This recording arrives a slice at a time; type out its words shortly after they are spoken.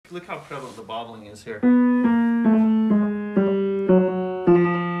look how prevalent the bobbling is here.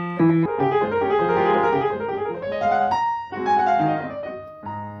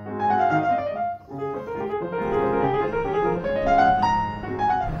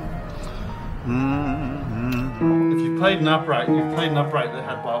 If you played an upright, you've played an upright that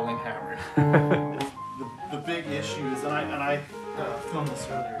had bobbling hammer. The big issue is, and I filmed this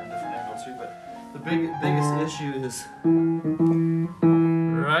earlier in different angles too, but the biggest issue is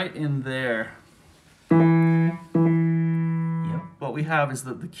right in there. Yep. What we have is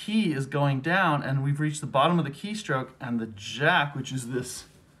that the key is going down, and we've reached the bottom of the keystroke, and the jack, which is this,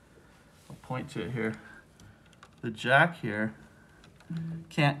 I'll point to it here, the jack here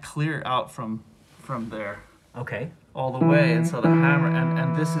can't clear out from there. Okay. All the way, and so the hammer,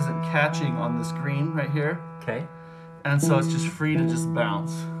 and this isn't catching on this green right here. Okay. And so it's just free to just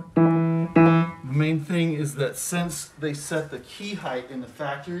bounce. The main thing is that since they set the key height in the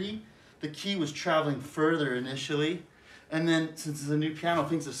factory, the key was traveling further initially, and then since it's a new piano,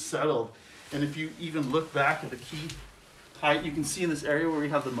 things have settled. And if you even look back at the key height, you can see in this area where we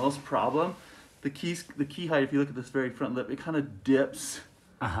have the most problem, the key height, if you look at this very front lip, it kind of dips.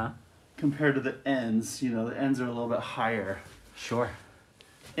 Compared to the ends, you know, the ends are a little bit higher. Sure.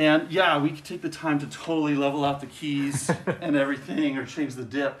 And yeah, we could take the time to totally level out the keys and everything, or change the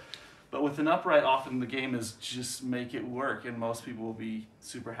dip. But with an upright, often the game is just make it work, and most people will be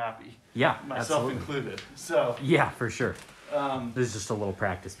super happy. Yeah, myself absolutely. included. So yeah, for sure. This is just a little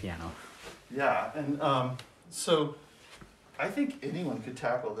practice piano. Yeah, and so I think anyone could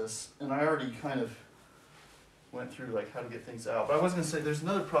tackle this, and I already kind of went through like how to get things out. But I was going to say there's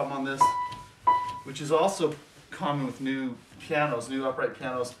another problem on this, which is also common with new pianos, new upright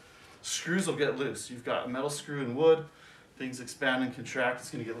pianos. Screws will get loose. You've got a metal screw and wood, things expand and contract, it's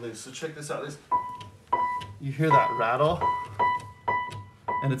going to get loose. So check this out. You hear that rattle?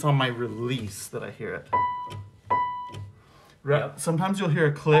 And it's on my release that I hear it. Yep. Sometimes you'll hear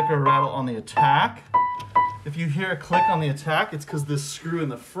a click or rattle on the attack. If you hear a click on the attack, it's because this screw in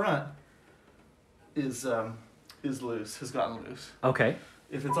the front is loose, has gotten loose. Okay.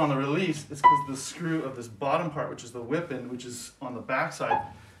 If it's on the release, it's because the screw of this bottom part, which is the whip-in, which is on the back side,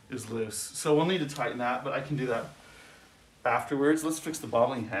 is loose. So we'll need to tighten that, but I can do that afterwards. Let's fix the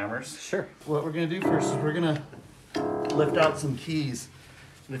bobbling hammers. Sure. What we're going to do first is we're going to lift out some keys.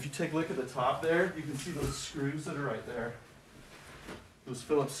 And if you take a look at the top there, you can see those screws that are right there. Those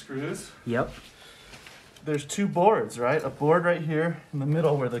Phillips screws. Yep. There's two boards, right? A board right here in the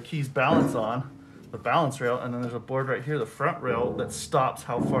middle where the keys balance on, the balance rail, and then there's a board right here, the front rail, that stops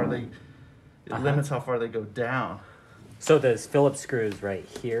how far it limits how far they go down. So there's Phillips screws right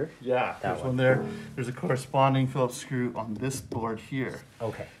here? Yeah, there's one there. There's a corresponding Phillips screw on this board here.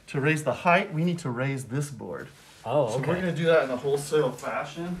 Okay. To raise the height, we need to raise this board. Oh, okay. So we're going to do that in a wholesale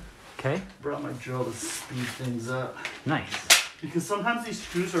fashion. Okay. Brought my drill to speed things up. Nice. Because sometimes these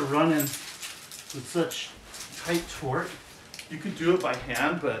screws are running with such tight torque. You could do it by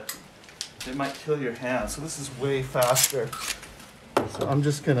hand, but it might kill your hand. So this is way faster. So I'm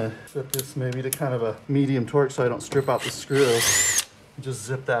just gonna set this maybe to kind of a medium torque so I don't strip out the screw. And just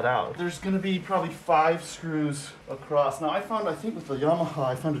zip that out. There's gonna be probably 5 screws across. Now I think with the Yamaha,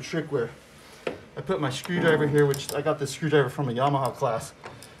 I found a trick where I put my screwdriver here, which I got this screwdriver from a Yamaha class.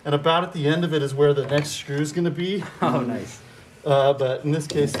 And about at the end of it is where the next screw is gonna be. Oh, nice. But in this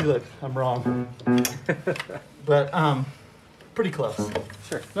case, see, look, I'm wrong. But pretty close.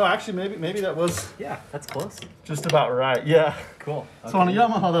 Sure. No, actually, maybe that was Yeah, that's close. just about right. Yeah. Cool. So on a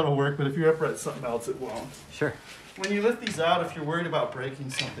Yamaha that'll work, but if you're upright something else, it won't. Sure. When you lift these out, if you're worried about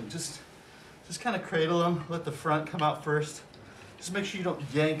breaking something, just kind of cradle them. Let the front come out first. Just make sure you don't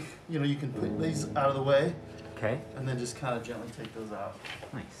yank. You know, you can put these out of the way. Okay. And then just kind of gently take those out.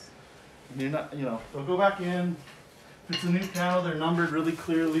 Nice. And you're not, you know, they'll go back in. If it's a new piano, they're numbered really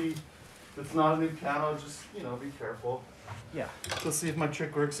clearly. If it's not a new piano, just, you know, be careful. Yeah. Let's see if my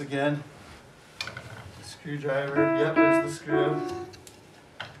trick works again. Screwdriver, yep, there's the screw.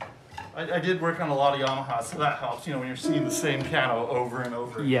 I did work on a lot of Yamahas, so that helps, you know, when you're seeing the same piano over and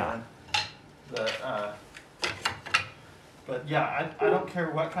over Yeah. again. But yeah, I don't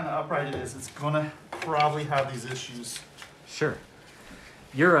care what kind of upright it is, it's gonna probably have these issues. Sure.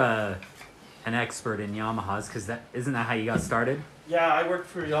 You're an expert in Yamahas, because isn't that how you got started? Yeah, I worked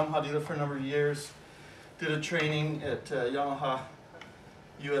for a Yamaha dealer for a number of years. Did a training at Yamaha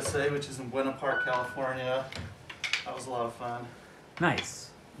USA, which is in Buena Park, California. That was a lot of fun. Nice.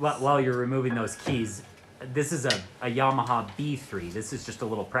 While you're removing those keys, this is a Yamaha B3. This is just a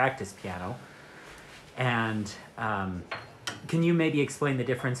little practice piano. And can you maybe explain the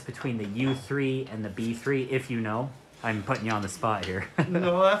difference between the U3 and the B3, if you know? I'm putting you on the spot here.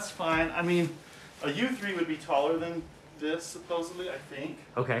 No, that's fine. I mean, a U3 would be taller than this, supposedly, I think.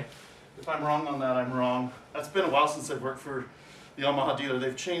 Okay. If I'm wrong on that, I'm wrong. It's been a while since I've worked for the Yamaha dealer.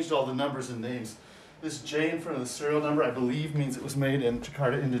 They've changed all the numbers and names. This J in front of the serial number, I believe, means it was made in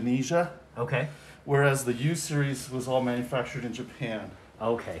Jakarta, Indonesia. Okay. Whereas the U series was all manufactured in Japan.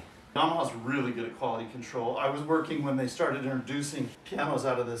 Okay. Yamaha's really good at quality control. I was working when they started introducing pianos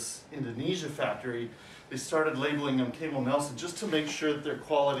out of this Indonesia factory. They started labeling them Cable Nelson just to make sure that their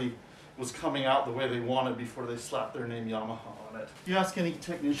quality was coming out the way they wanted before they slapped their name Yamaha on it. You ask any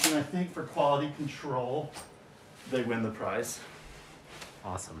technician, I think for quality control, they win the prize.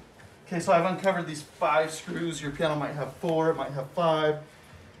 Awesome. Okay, so I've uncovered these 5 screws. Your piano might have 4, it might have 5.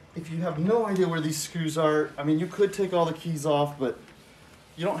 If you have no idea where these screws are, I mean, you could take all the keys off, but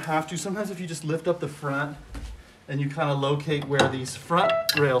you don't have to. Sometimes if you just lift up the front and you kind of locate where these front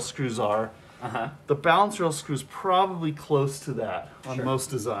rail screws are, the balance rail screw is probably close to that on most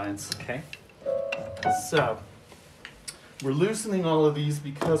designs. Okay. So, we're loosening all of these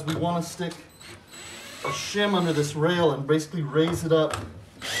because we want to stick a shim under this rail and basically raise it up,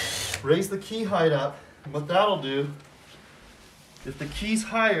 raise the key height up. And what that'll do, if the key's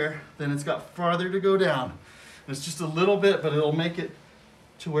higher, then it's got farther to go down. It's just a little bit, but it'll make it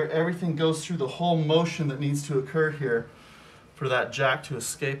to where everything goes through the whole motion that needs to occur here for that jack to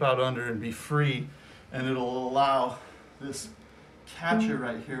escape out under and be free. And it'll allow this catcher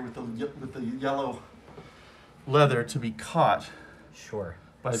right here with the yellow leather to be caught. Sure.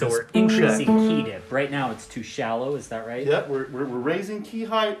 By So this we're increasing key dip. Right now it's too shallow, is that right? Yep, we're raising key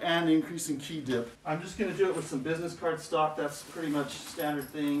height and increasing key dip. I'm just going to do it with some business card stock. That's pretty much standard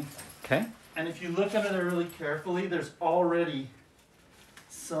thing. Okay. And if you look under there really carefully, there's already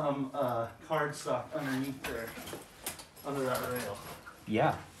some card stock underneath there, under that rail.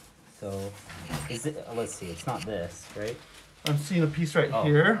 Yeah. So, is it? Let's see. It's not this, right? I'm seeing a piece right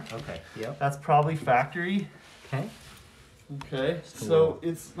here. Okay. Yep. That's probably factory. Okay. Okay, so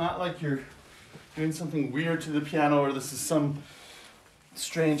it's not like you're doing something weird to the piano or this is some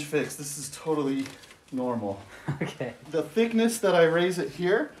strange fix. This is totally normal. Okay. The thickness that I raise it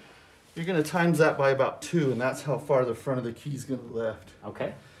here, you're going to times that by about 2, and that's how far the front of the key is going to lift.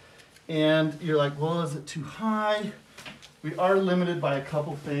 Okay. And you're like, well, is it too high? We are limited by a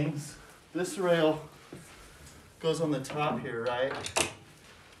couple things. This rail goes on the top here, right?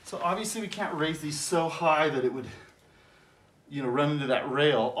 So obviously we can't raise these so high that it would, you know, run into that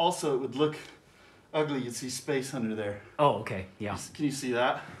rail. Also, it would look ugly. You'd see space under there. Oh, okay. Yeah. Can you see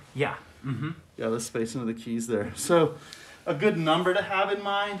that? Yeah. Mm-hmm. Yeah, there's space under the keys there. So a good number to have in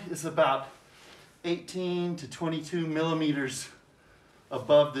mind is about 18 to 22 millimeters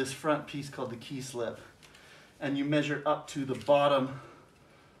above this front piece called the key slip. And you measure up to the bottom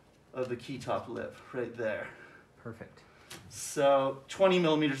of the key top lip right there. Perfect. So 20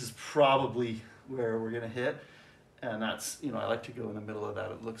 millimeters is probably where we're going to hit. And that's, you know, I like to go in the middle of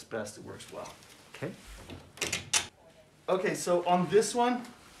that. It looks best, it works well. Okay. Okay, so on this one,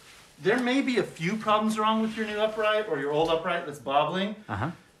 there may be a few problems wrong with your new upright or your old upright that's bobbling.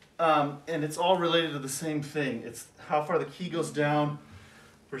 And it's all related to the same thing. It's how far the key goes down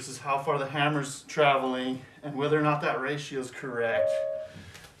versus how far the hammer's traveling and whether or not that ratio is correct.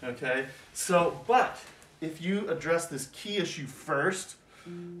 Okay, so, but if you address this key issue first,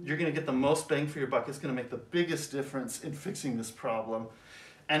 you're going to get the most bang for your buck. It's going to make the biggest difference in fixing this problem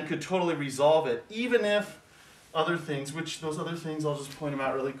and could totally resolve it, even if other things, which those other things, I'll just point them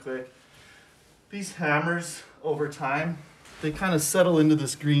out really quick. These hammers, over time, they kind of settle into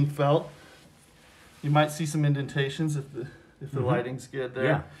this green felt. You might see some indentations if the lighting's good there.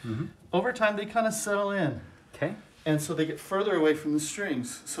 Yeah. Mm-hmm. Over time, they kind of settle in. Okay. And so they get further away from the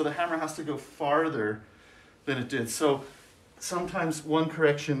strings. So the hammer has to go farther than it did. So sometimes one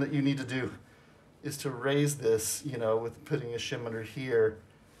correction that you need to do is to raise this, you know, with putting a shim under here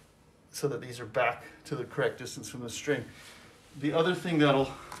so that these are back to the correct distance from the string. The other thing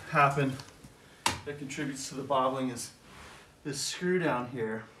that'll happen that contributes to the bobbling is this screw down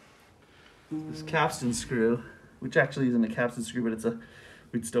here, this capstan screw, which actually isn't a capstan screw, but it's a,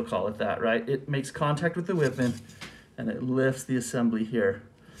 we'd still call it that, right? It makes contact with the whipping and it lifts the assembly here.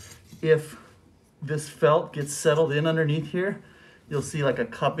 If this felt gets settled in underneath here, you'll see like a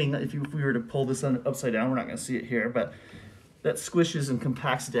cupping. If we were to pull this upside down, we're not going to see it here, but that squishes and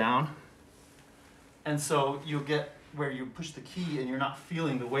compacts down. And so you'll get where you push the key and you're not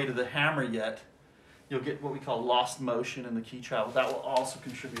feeling the weight of the hammer yet. You'll get what we call lost motion in the key travel. That will also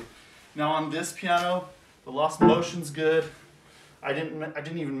contribute. Now on this piano, the lost motion's good. I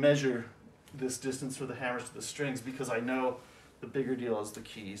didn't even measure this distance for the hammers to the strings because I know the bigger deal is the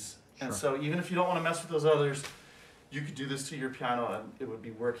keys. And so even if you don't want to mess with those others, you could do this to your piano and it would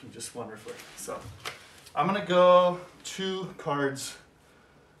be working just wonderfully. So I'm gonna go 2 cards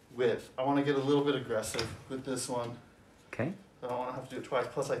width. I want to get a little bit aggressive with this one. Okay. I don't want to have to do it twice.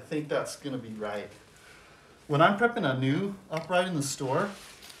 Plus, I think that's gonna be right. When I'm prepping a new upright in the store,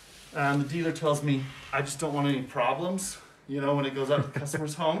 and the dealer tells me I just don't want any problems, you know, when it goes out to the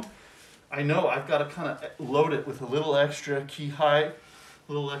customer's home, I know I've got to kind of load it with a little extra key height,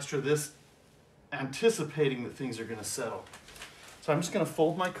 a little extra this, anticipating that things are going to settle. So I'm just going to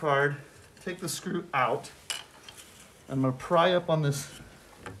fold my card, take the screw out, and I'm going to pry up on this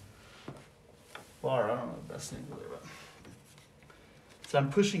bar. I don't know the best angle there, but so I'm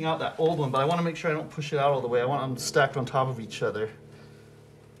pushing out that old one, but I want to make sure I don't push it out all the way. I want them stacked on top of each other.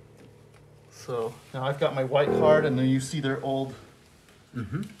 So now I've got my white card, and then you see their old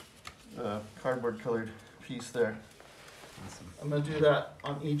cardboard colored piece there. Awesome. I'm going to do that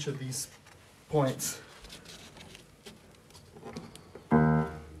on each of these points.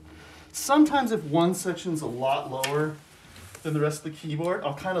 Sometimes if one section's a lot lower than the rest of the keyboard,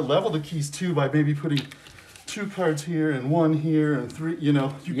 I'll kind of level the keys too by maybe putting 2 cards here and 1 here and 3, you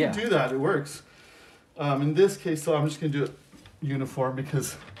know, you can do that, it works. In this case though, I'm just going to do it uniform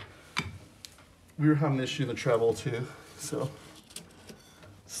because we were having an issue in the treble too. So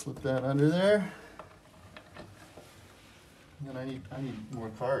slip that under there. And I need more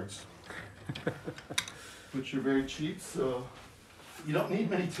cards, which are very cheap, so you don't need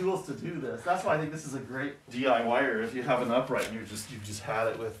many tools to do this. That's why I think this is a great DIYer if you have an upright and you've just had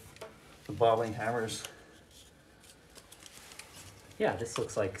it with the bobbling hammers. Yeah, this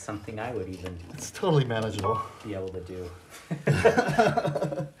looks like something I would even It's totally manageable. be able to do.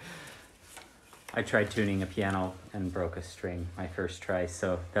 I tried tuning a piano and broke a string my first try,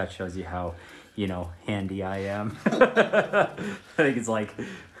 so that shows you how, you know, handy I am. I think it's like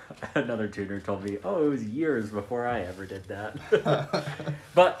another tuner told me, oh, it was years before I ever did that.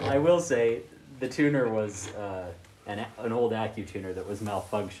 But I will say the tuner was an old AccuTuner that was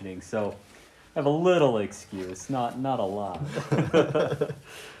malfunctioning, so I have a little excuse, not a lot.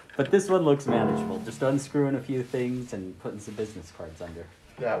 But this one looks manageable, just unscrewing a few things and putting some business cards under.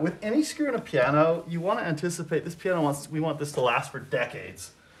 Yeah, with any screw in a piano, you want to anticipate this piano we want this to last for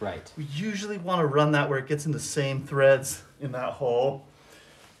decades. Right. We usually want to run that where it gets in the same threads in that hole.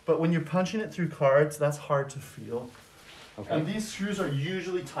 But when you're punching it through cards, that's hard to feel. Okay. And these screws are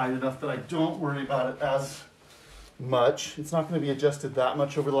usually tight enough that I don't worry about it as much. It's not going to be adjusted that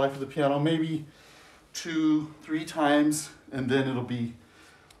much over the life of the piano, maybe 2-3 times, and then it'll be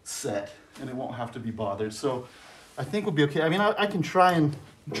set and it won't have to be bothered. So I think we'll be okay. I mean, I can try and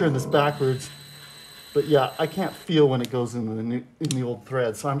turn this backwards, but yeah, I can't feel when it goes in the old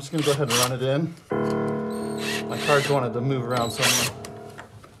thread. So I'm just going to go ahead and run it in. My cards wanted to move around, so I'm going to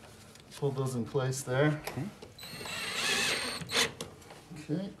pull those in place there. Okay.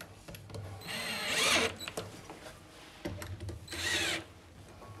 Okay.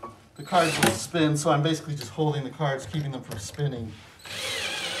 The cards will spin, so I'm basically just holding the cards, keeping them from spinning.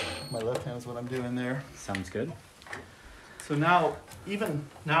 My left hand is what I'm doing there. Sounds good. So now, even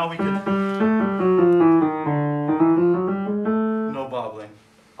now we can, no bobbling.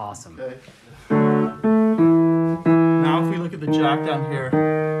 Awesome. Okay. Now if we look at the jack down here,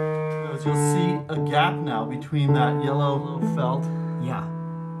 you'll see a gap now between that yellow little felt, Yeah.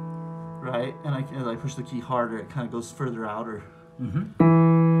 right? And as I push the key harder, it kind of goes further outer.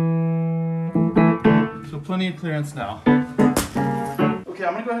 So plenty of clearance now. Okay,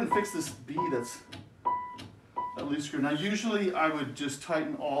 I'm gonna go ahead and fix this B that's a loose screw. Now usually I would just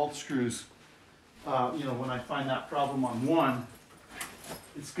tighten all the screws. You know, when I find that problem on one,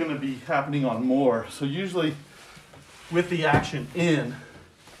 it's gonna be happening on more. So usually with the action in,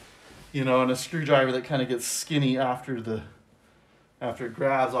 you know, and a screwdriver that kind of gets skinny after it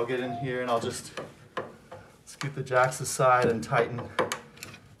grabs, I'll get in here and I'll just scoot the jacks aside and tighten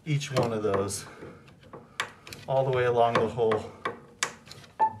each one of those all the way along the whole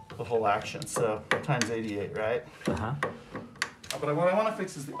action. So times 88, right? Uh-huh. But what I want to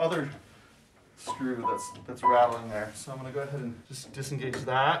fix is the other screw that's rattling there. So I'm going to go ahead and just disengage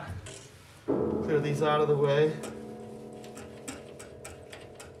that, clear these out of the way,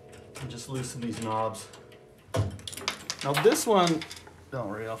 and just loosen these knobs. Now this one, don't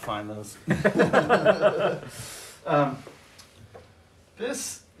worry, I'll find those.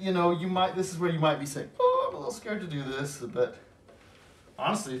 This, you know, this is where you might be saying, oh, I'm a little scared to do this, but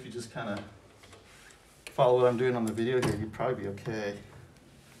honestly, if you just kind of follow what I'm doing on the video here, you'd probably be okay.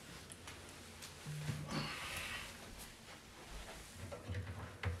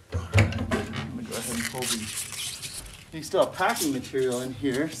 I'm gonna go ahead and pull these. You still have packing material in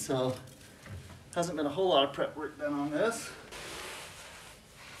here, so Hasn't been a whole lot of prep work done on this.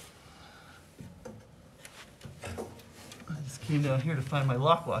 I just came down here to find my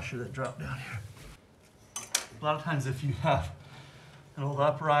lock washer that dropped down here. A lot of times if you have an old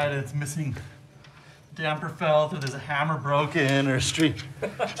upright and it's missing damper felt, or there's a hammer broken or a string,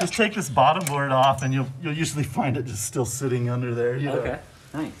 just take this bottom board off and you'll usually find it just still sitting under there. You know? Okay,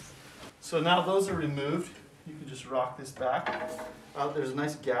 nice. So now those are removed. You can just rock this back. There's a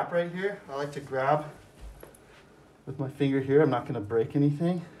nice gap right here. I like to grab with my finger here. I'm not going to break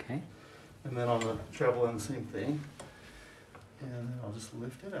anything. Okay. And then on the treble end, the same thing. And then I'll just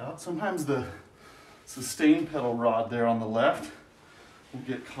lift it out. Sometimes the sustain pedal rod there on the left will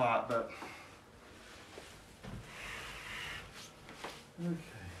get caught, but okay.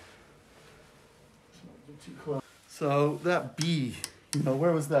 So don't get too close. So that B, you know,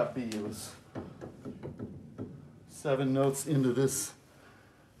 where was that B? It was 7 notes into this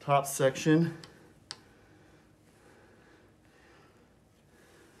top section.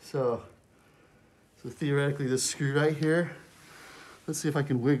 So theoretically this screw right here, let's see if I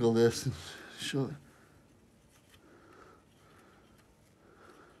can wiggle this and show it.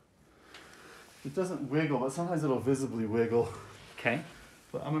 It doesn't wiggle, but sometimes it'll visibly wiggle. Okay.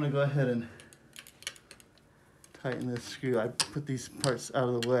 But I'm gonna go ahead and tighten this screw. I put these parts out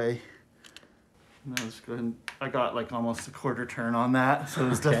of the way. And I'll just go ahead and, I got like almost a quarter turn on that, so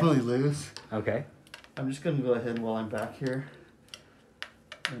it's Okay. definitely loose. Okay. I'm just gonna go ahead while I'm back here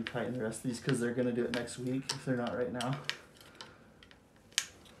and tighten the rest of these because they're gonna do it next week if they're not right now.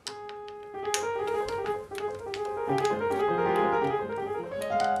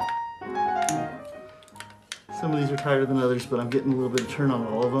 Some of these are tighter than others, but I'm getting a little bit of turn on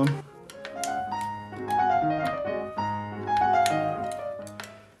all of them.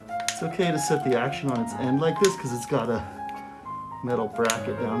 It's okay to set the action on its end like this because it's got a metal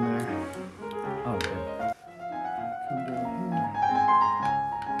bracket down there. Oh, okay. Come down here.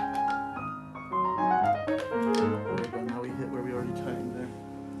 There we go. Now we hit where we already tightened there.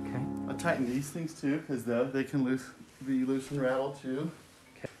 Okay. I tighten these things too because they can be loose and rattle too.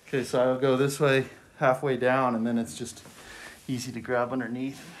 Okay, so I'll go this way halfway down and then it's just easy to grab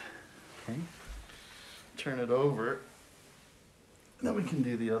underneath. Okay. Turn it over. Then we can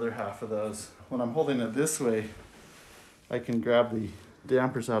do the other half of those. When I'm holding it this way, I can grab the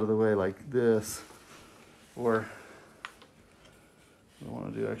dampers out of the way like this. Or what I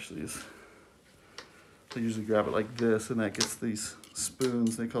want to do actually is I usually grab it like this, and that gets these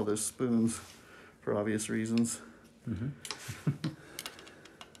spoons. They call those spoons for obvious reasons. Mm-hmm.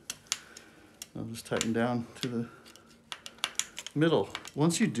 I'll just tighten down to the middle.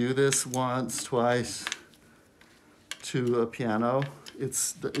 Once you do this once, twice to a piano,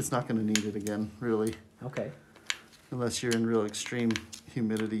 it's not going to need it again, really. Okay. Unless you're in real extreme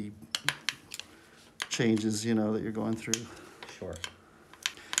humidity changes, you know, that you're going through. Sure.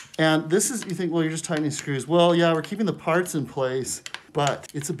 And this is, you think, well, you're just tightening screws. Well, yeah, we're keeping the parts in place, but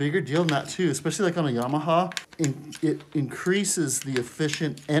it's a bigger deal than that too, especially like on a Yamaha. It increases the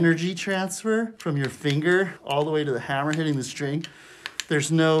efficient energy transfer from your finger all the way to the hammer hitting the string. There's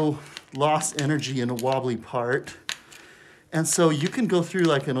no lost energy in a wobbly part. And so you can go through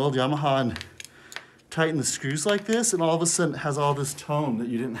like an old Yamaha and tighten the screws like this, and all of a sudden it has all this tone that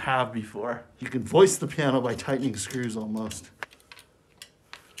you didn't have before. You can voice the piano by tightening screws almost.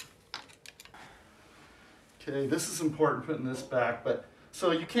 Okay, this is important, putting this back, but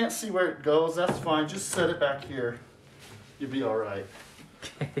so you can't see where it goes, that's fine, just set it back here. You'll be all right.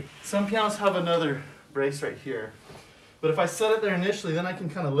 Some pianos have another brace right here, but if I set it there initially, then I can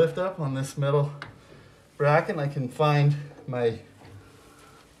kind of lift up on this metal bracket and I can find my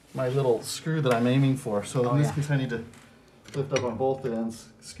little screw that I'm aiming for. So in this case I need to lift up on both ends,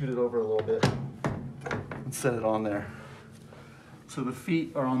 scoot it over a little bit, and set it on there. So the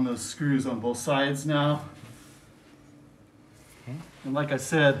feet are on those screws on both sides now. Okay. And like I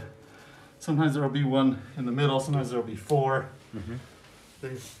said, sometimes there will be one in the middle, sometimes there will be 4. Mm-hmm.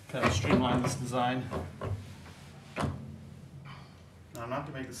 They've kind of streamlined this design. Now I'm not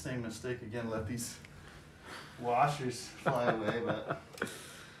going to make the same mistake again, let these washers fly away, but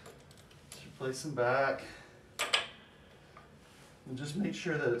just place them back. And just make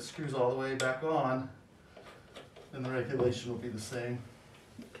sure that it screws all the way back on, and the regulation will be the same.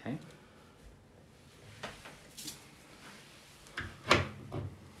 Okay.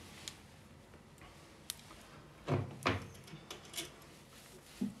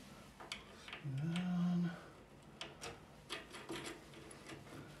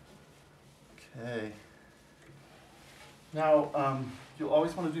 Okay. Now, you'll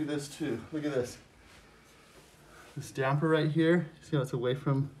always want to do this too. Look at this. This damper right here, see how it's away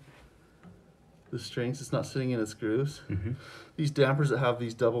from the strings. It's not sitting in its grooves. Mm-hmm. These dampers that have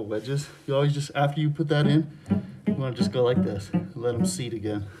these double wedges, you always just, after you put that in, you want to just go like this and let them seat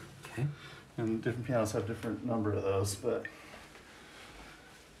again. Okay. And different pianos have different number of those, but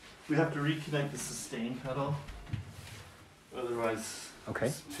we have to reconnect the sustain pedal. Otherwise, Okay.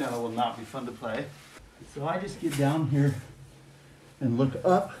 this piano will not be fun to play. So I just get down here and look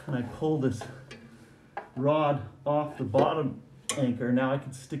up, and I pull this rod off the bottom anchor. Now I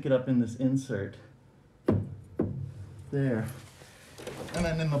can stick it up in this insert. There. And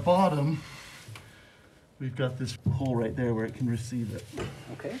then in the bottom, we've got this hole right there where it can receive it.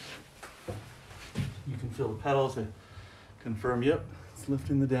 Okay. You can feel the pedals to confirm, yep, it's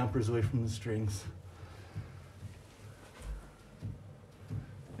lifting the dampers away from the strings.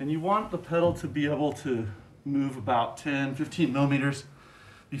 And you want the pedal to be able to move about 10, 15 millimeters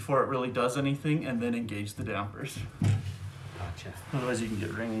before it really does anything, and then engage the dampers. Gotcha. Otherwise you can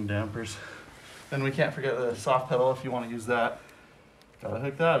get ringing dampers. Then we can't forget the soft pedal if you want to use that. Gotta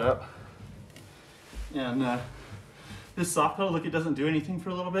hook that up. And this soft pedal, look, it doesn't do anything for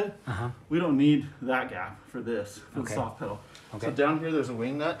a little bit. Uh-huh. We don't need that gap for this, for Okay. the soft pedal. Okay. So down here there's a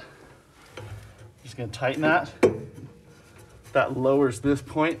wing nut. Just gonna tighten that. That lowers this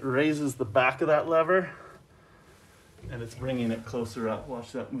point, raises the back of that lever, and it's bringing it closer up.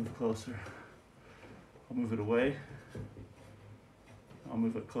 Watch that move closer. I'll move it away. I'll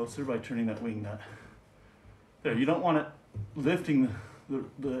move it closer by turning that wing nut. There, you don't want it lifting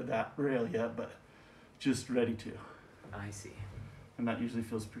that rail yet, but just ready to. I see. And that usually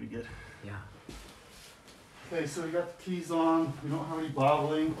feels pretty good. Yeah. Okay, so we got the keys on. We don't have any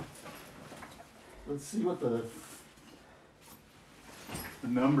bobbling. Let's see what the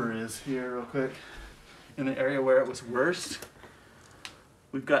number is here real quick. In the area where it was worst,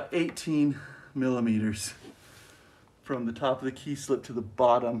 we've got 18 millimeters from the top of the key slip to the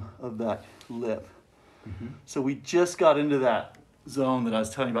bottom of that lip. Mm-hmm. So we just got into that zone that I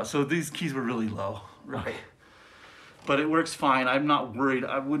was telling you about. So these keys were really low, right? But it works fine. I'm not worried.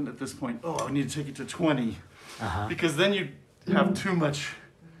 I wouldn't at this point, oh, I need to take it to 20. Uh-huh. Because then you have too much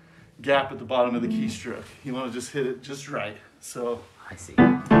gap at the bottom of the keystroke. You want to just hit it just right. So I see.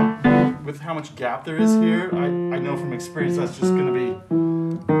 with how much gap there is here, I know from experience that's just going to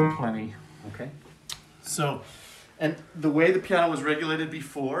be plenty. Okay. So, and the way the piano was regulated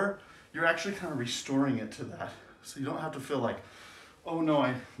before, you're actually kind of restoring it to that. So you don't have to feel like, oh no,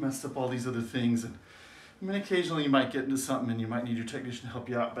 I messed up all these other things. And I mean, occasionally you might get into something and you might need your technician to help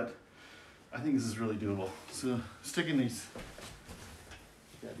you out, but I think this is really doable. So sticking these,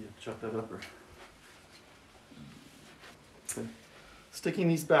 yeah, do you chuck that up or? Okay. Sticking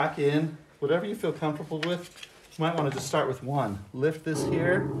these back in, whatever you feel comfortable with. You might want to just start with one. Lift this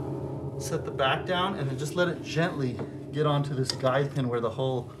here, set the back down, and then just let it gently get onto this guide pin where that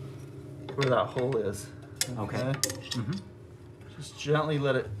hole is. Okay. Mm-hmm. Just gently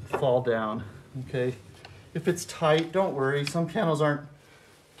let it fall down. Okay. If it's tight, don't worry. Some pianos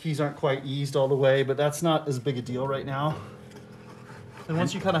keys aren't quite eased all the way, but that's not as big a deal right now. And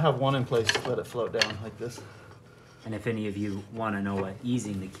once you kind of have one in place, let it float down like this. And if any of you want to know what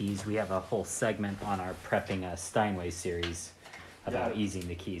easing the keys, we have a whole segment on our Prepping a Steinway series about Yeah. easing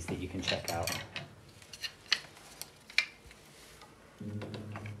the keys that you can check out.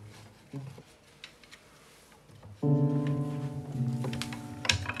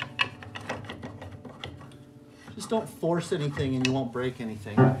 Just don't force anything and you won't break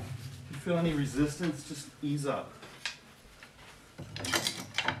anything. If you feel any resistance, just ease up.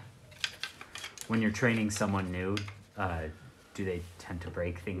 When you're training someone new, do they tend to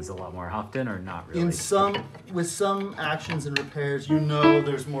break things a lot more often or not really? With some actions and repairs, you know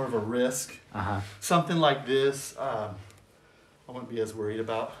there's more of a risk. Uh-huh. Something like this, I wouldn't be as worried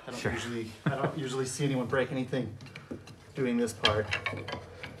about. I Sure. don't usually see anyone break anything doing this part.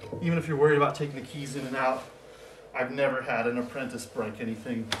 Even if you're worried about taking the keys in and out, I've never had an apprentice break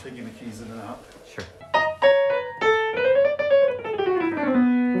anything taking the keys in and out. Sure.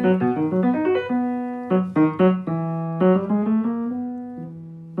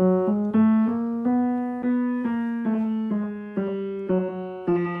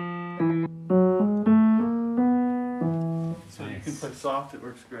 So you can play soft, it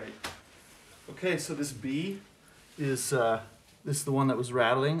works great. Okay, so this B is this is the one that was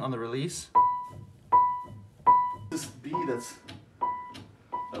rattling on the release. This B that's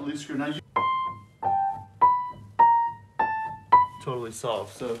that loose screw. Now you totally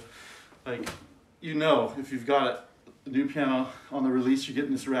solved. So like you know if you've got a new piano on the release, you're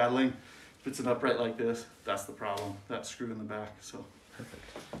getting this rattling. If it's an upright like this, that's the problem. That screw in the back. So Perfect.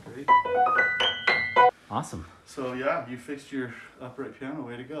 great. Awesome. So yeah, you fixed your upright piano.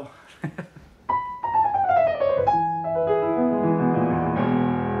 Way to go.